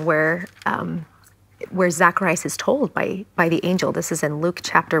beginning where Zacharias is told by the angel, this is in Luke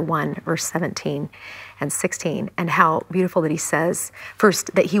chapter 1, verse 17 and 16, and how beautiful that he says,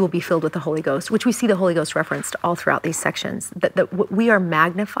 first, that he will be filled with the Holy Ghost, which we see the Holy Ghost referenced all throughout these sections, that we are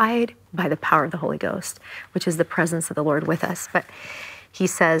magnified by the power of the Holy Ghost, which is the presence of the Lord with us. But he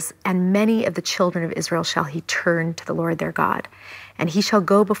says, and many of the children of Israel shall he turn to the Lord their God. And he shall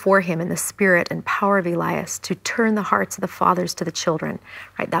go before him in the spirit and power of Elias to turn the hearts of the fathers to the children,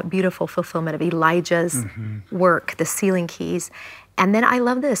 right? That beautiful fulfillment of Elijah's work, the sealing keys. And then I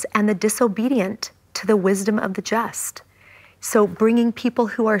love this, and the disobedient to the wisdom of the just. So bringing people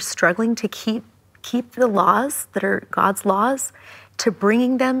who are struggling to keep the laws that are God's laws, to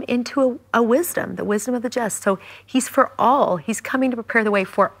bringing them into a wisdom, the wisdom of the just. So he's for all. He's coming to prepare the way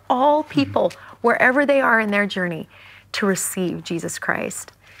for all people, wherever they are in their journey, to receive Jesus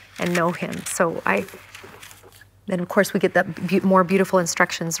Christ and know him. So then of course we get that more beautiful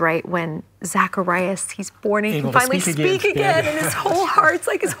instructions, right? When Zacharias, he's born and he can finally speak again. And his whole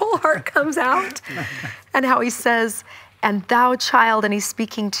heart comes out. And how he says, and thou child, and he's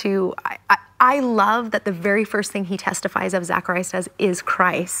speaking to, I love that the very first thing he testifies of, Zacharias says, is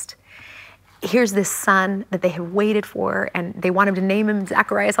Christ. Here's this son that they have waited for, and they want him to name him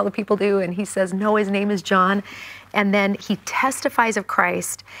Zacharias, all the people do, and he says, no, his name is John. And then he testifies of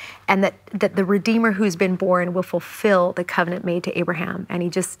Christ, and that the Redeemer who's been born will fulfill the covenant made to Abraham. And he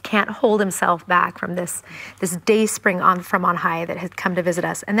just can't hold himself back from this day spring from on high that has come to visit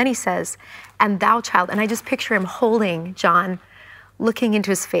us. And then he says, and thou child, and I just picture him holding John, looking into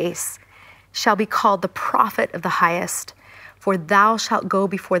his face, shall be called the prophet of the highest, for thou shalt go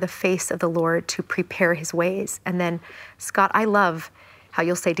before the face of the Lord to prepare his ways. And then, Scott, I love how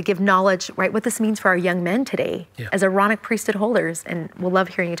you'll say to give knowledge, right? What this means for our young men today as Aaronic priesthood holders. And we'll love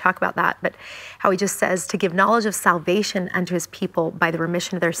hearing you talk about that. But how he just says to give knowledge of salvation unto his people by the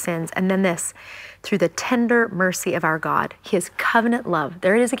remission of their sins. And then this, through the tender mercy of our God, his covenant love.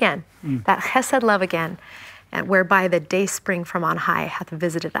 There it is again, that chesed love again. And whereby the day spring from on high hath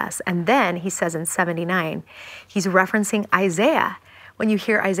visited us. And then he says in 79, he's referencing Isaiah. When you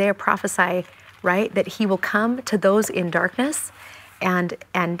hear Isaiah prophesy, right, that he will come to those in darkness and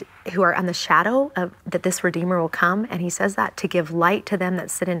who are on the shadow of, that this Redeemer will come. And he says that to give light to them that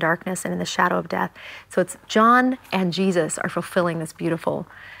sit in darkness and in the shadow of death. So it's John and Jesus are fulfilling this beautiful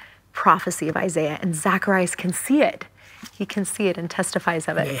prophecy of Isaiah, and Zacharias can see it. He can see it and testifies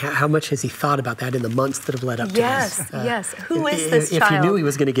of it. How much has he thought about that in the months that have led up to this? Yes. Who is this child? If he knew he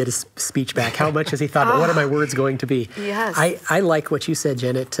was going to get his speech back, how much has he thought about what are my words going to be? Yes. I like what you said,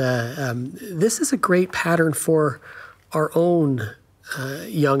 Janet. This is a great pattern for our own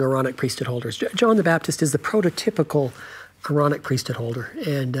young Aaronic priesthood holders. John the Baptist is the prototypical Aaronic priesthood holder,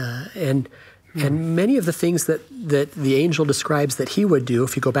 and many of the things that the angel describes that he would do,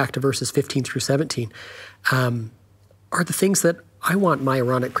 if you go back to verses 15 through 17, are the things that I want my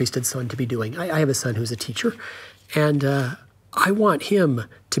Aaronic priesthood son to be doing. I have a son who's a teacher, and I want him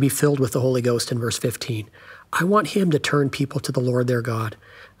to be filled with the Holy Ghost in verse 15. I want him to turn people to the Lord their God.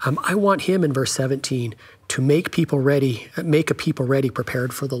 I want him in verse 17 to make a people ready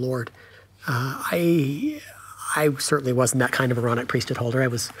prepared for the Lord. I certainly wasn't that kind of Aaronic priesthood holder. I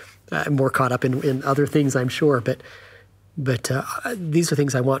was more caught up in other things, I'm sure, but these are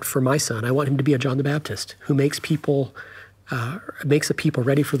things I want for my son. I want him to be a John the Baptist who makes a people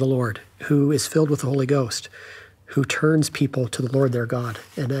ready for the Lord, who is filled with the Holy Ghost, who turns people to the Lord their God.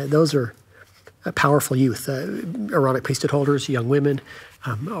 And those are powerful youth, Aaronic priesthood holders, young women.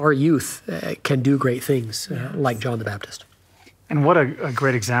 Our youth can do great things like John the Baptist. And what a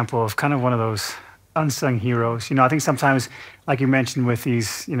great example of kind of one of those unsung heroes. I think sometimes, like you mentioned with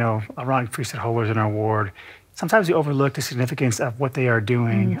these, Aaronic priesthood holders in our ward, sometimes we overlook the significance of what they are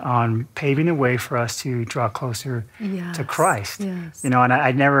doing on paving the way for us to draw closer to Christ. Yes. And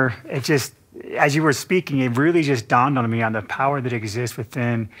as you were speaking, it really just dawned on me on the power that exists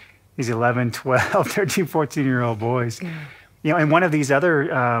within these 11, 12, 13, 14-year-old boys. Yeah. And one of these other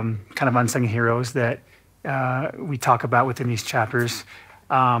kind of unsung heroes that we talk about within these chapters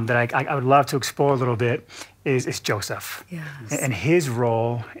that I would love to explore a little bit is Joseph. Yes. And his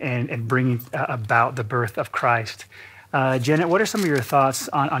role in bringing about the birth of Christ. Janet, what are some of your thoughts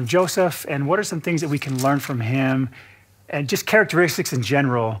on Joseph, and what are some things that we can learn from him, and just characteristics in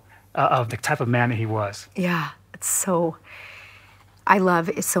general of the type of man that he was? Yeah, it's so, I love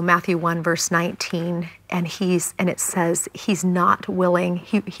it. So Matthew 1 verse 19, and it says he's not willing,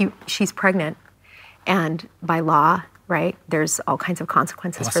 she's pregnant, and by law, right, there's all kinds of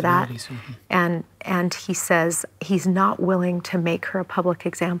consequences for that. And he says he's not willing to make her a public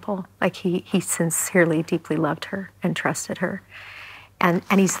example. Like he sincerely, deeply loved her and trusted her. And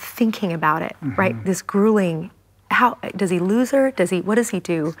he's thinking about it, right? This grueling, how does he lose her? What does he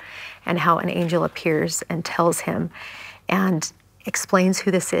do? And how an angel appears and tells him and explains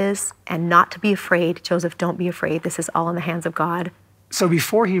who this is, and not to be afraid. Joseph, don't be afraid. This is all in the hands of God. So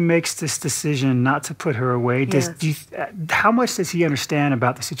before he makes this decision not to put her away, how much does he understand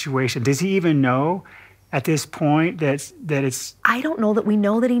about the situation? Does he even know at this point that it's... I don't know that we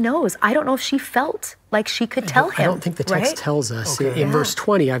know that he knows. I don't know if she felt like she could tell him. I don't think the text tells us. Okay. In verse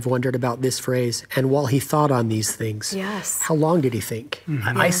 20, I've wondered about this phrase, and while he thought on these things, how long did he think?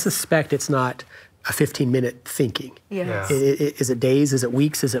 I suspect it's not a 15-minute thinking. Is it days? Is it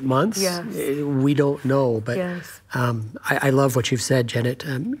weeks? Is it months? We don't know, but I love what you've said, Janet.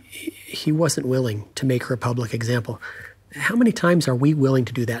 He wasn't willing to make her a public example. How many times are we willing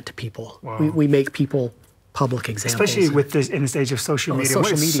to do that to people? Wow. We make people public examples. Especially with this in this age of social media.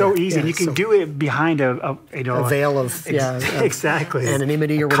 It's so easy. And you can do it behind a veil of exactly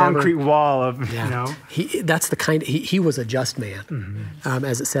anonymity or whatever. Concrete wall of That's the kind. He was a just man,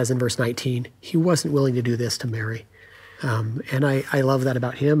 as it says in verse 19. He wasn't willing to do this to Mary, and I love that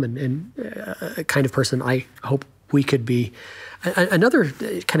about him, and a kind of person I hope we could be. Another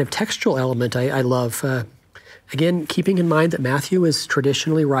kind of textual element I love. Again, keeping in mind that Matthew is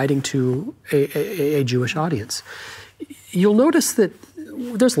traditionally writing to a Jewish audience. You'll notice that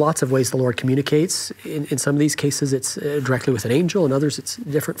there's lots of ways the Lord communicates. In some of these cases, it's directly with an angel. In others, it's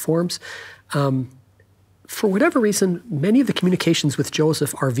different forms. For whatever reason, many of the communications with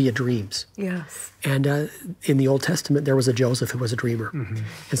Joseph are via dreams. Yes. And in the Old Testament, there was a Joseph who was a dreamer.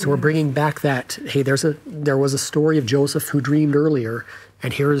 And so we're bringing back that, hey, there was a story of Joseph who dreamed earlier,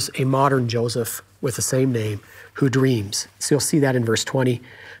 and here's a modern Joseph with the same name who dreams. So you'll see that in verse 20.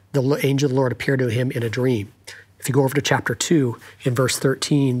 The angel of the Lord appeared to him in a dream. If you go over to chapter 2, in verse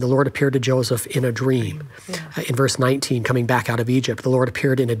 13, the Lord appeared to Joseph in a dream. In verse 19, coming back out of Egypt, the Lord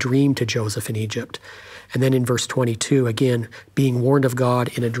appeared in a dream to Joseph in Egypt. And then in verse 22, again, being warned of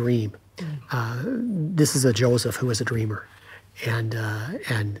God in a dream. This is a Joseph who was a dreamer.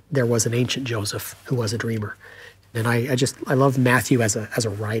 And there was an ancient Joseph who was a dreamer. And I love Matthew as a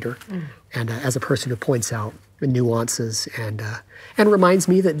writer and as a person who points out the nuances and reminds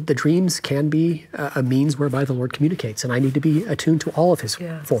me that the dreams can be a means whereby the Lord communicates, and I need to be attuned to all of his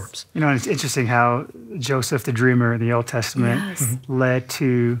forms. You know, it's interesting how Joseph the dreamer in the Old Testament led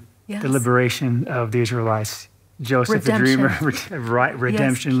to the liberation of the Israelites. Joseph the dreamer,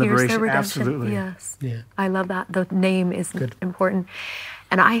 redemption, liberation, absolutely. Yes, I love that. The name is important.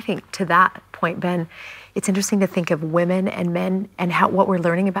 And I think to that point, Ben, it's interesting to think of women and men and what we're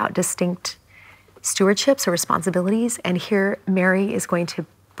learning about distinct stewardships or responsibilities. And here Mary is going to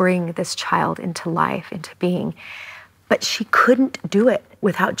bring this child into life, into being. But she couldn't do it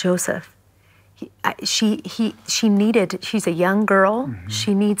without Joseph. She's a young girl.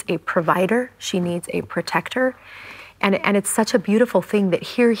 She needs a provider. She needs a protector. And it's such a beautiful thing that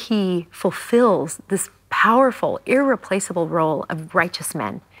here he fulfills this powerful, irreplaceable role of righteous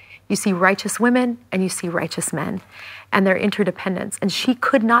men. You see righteous women and you see righteous men and their interdependence. And she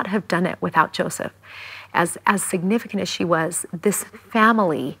could not have done it without Joseph. As significant as she was, this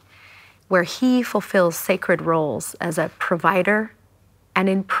family where he fulfills sacred roles as a provider and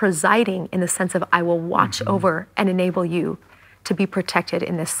in presiding in the sense of I will watch over and enable you to be protected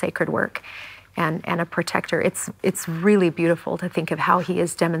in this sacred work. And a protector. It's really beautiful to think of how he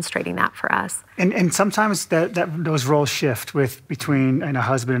is demonstrating that for us. And sometimes those roles shift between a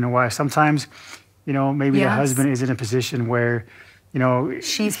husband and a wife. Sometimes, maybe the husband is in a position where,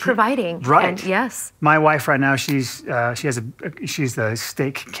 she's providing. Right. And my wife right now, she's the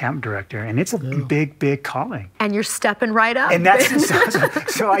stake camp director, and it's a big calling. And you're stepping right up. And that's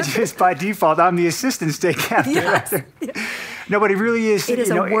so I just by default I'm the assistant stake camp director. No, but it really is. It is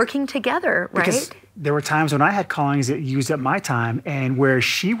working together, right? Because there were times when I had callings that used up my time, and where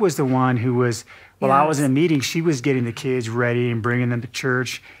she was the one who was, while I was in a meeting, she was getting the kids ready and bringing them to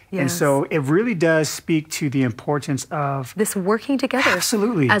church. And so it really does speak to the importance of this working together.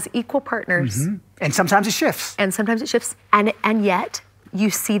 Absolutely. As equal partners. And sometimes it shifts. And yet you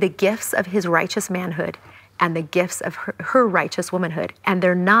see the gifts of his righteous manhood and the gifts of her righteous womanhood. And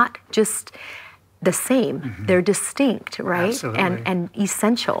they're not just the same. They're distinct, right? Absolutely. And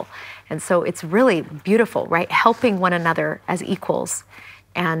essential. And so it's really beautiful, right? Helping one another as equals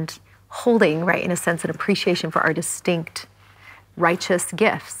and holding, right, in a sense, an appreciation for our distinct righteous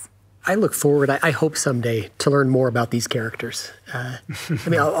gifts. I look forward, I hope someday, to learn more about these characters. I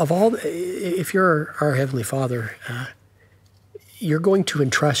mean, of all, if you're our Heavenly Father, you're going to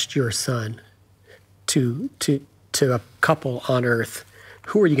entrust your son to a couple on earth.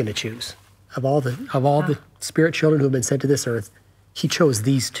 Who are you going to choose? Of all the spirit children who have been sent to this earth, he chose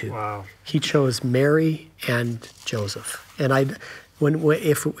these two. Wow. He chose Mary and Joseph. And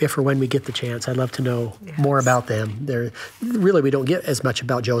if or when we get the chance, I'd love to know more about them. Really, we don't get as much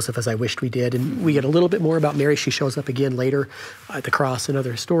about Joseph as I wished we did, and we get a little bit more about Mary. She shows up again later at the cross and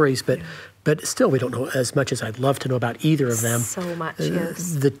other stories, but still, we don't know as much as I'd love to know about either of them. So much,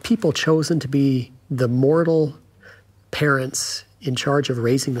 yes. The people chosen to be the mortal parents in charge of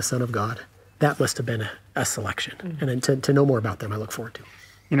raising the Son of God, that must have been a selection. And to know more about them, I look forward to.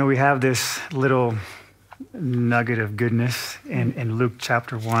 You know, we have this little nugget of goodness in Luke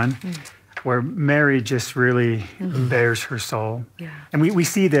chapter 1, where Mary just really bears her soul. Yeah. And we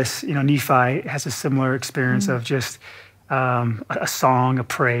see this, you know, Nephi has a similar experience of just a song, a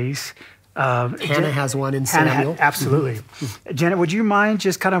praise. Hannah has one in Samuel. Absolutely. Janet, would you mind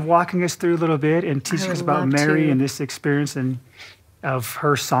just kind of walking us through a little bit and teaching us about Mary and this experience of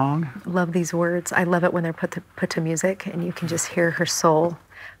her song? Love these words. I love it when they're put to music and you can just hear her soul.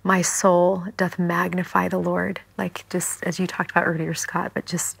 My soul doth magnify the Lord, like just as you talked about earlier, Scott, but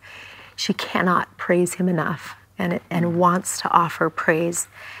just she cannot praise him enough and wants to offer praise.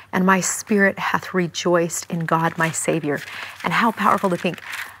 And my spirit hath rejoiced in God, my Savior. And how powerful to think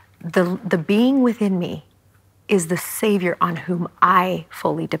the being within me is the Savior on whom I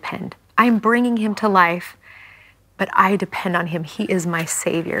fully depend. I'm bringing him to life, but I depend on him. He is my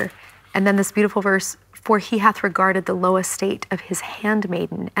Savior. And then this beautiful verse, for he hath regarded the low estate of his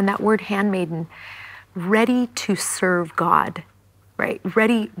handmaiden. And that word handmaiden, ready to serve God, right?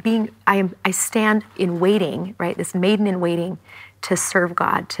 Ready, I stand in waiting, right? This maiden in waiting to serve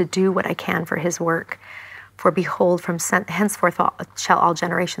God, to do what I can for his work. For behold, from henceforth shall all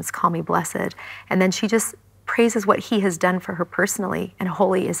generations call me blessed. And then she just praises what he has done for her personally, and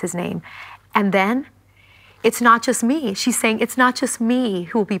holy is his name. And then, it's not just me. She's saying, it's not just me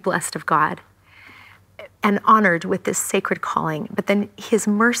who will be blessed of God and honored with this sacred calling, but then his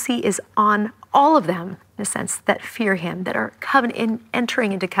mercy is on all of them, in a sense, that fear him, that are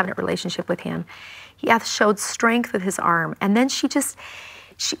entering into covenant relationship with him. He hath showed strength with his arm. And then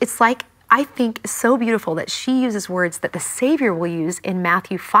it's like, I think, so beautiful that she uses words that the Savior will use in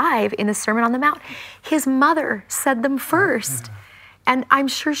Matthew 5 in the Sermon on the Mount. His mother said them first. And I'm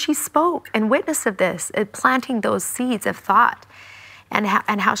sure she spoke and witnessed of this, planting those seeds of thought. And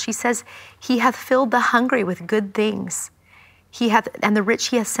how she says, he hath filled the hungry with good things. And the rich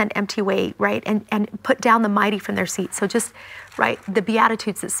he hath sent empty away, right? And put down the mighty from their seats. So just, right, the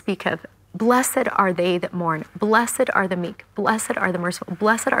Beatitudes that speak of, blessed are they that mourn, blessed are the meek, blessed are the merciful,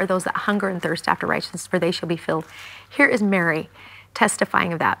 blessed are those that hunger and thirst after righteousness, for they shall be filled. Here is Mary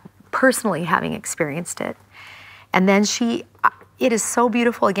testifying of that, personally having experienced it. And then it is so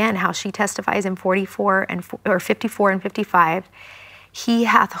beautiful, again, how she testifies in 54 and 55. He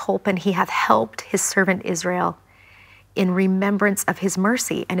hath holpen, he hath helped his servant Israel in remembrance of his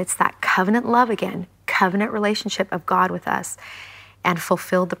mercy. And it's that covenant love again, covenant relationship of God with us, and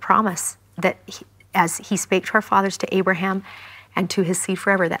fulfilled the promise that as he spake to our fathers, to Abraham and to his seed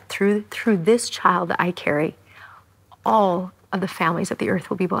forever, that through this child that I carry, all of the families of the earth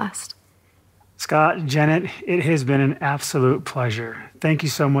will be blessed. Scott, Janet, it has been an absolute pleasure. Thank you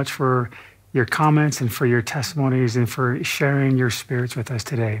so much for your comments and for your testimonies and for sharing your spirits with us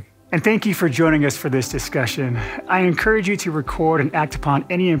today. And thank you for joining us for this discussion. I encourage you to record and act upon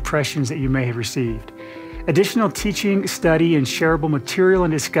any impressions that you may have received. Additional teaching, study, and shareable material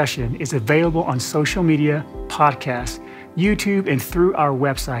and discussion is available on social media, podcasts, YouTube, and through our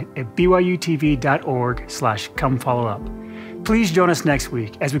website at byutv.org/comefollowup. Please join us next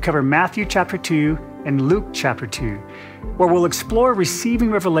week as we cover Matthew chapter 2 and Luke chapter 2, where we'll explore receiving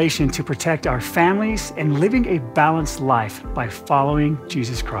revelation to protect our families and living a balanced life by following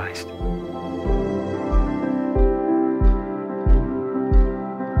Jesus Christ.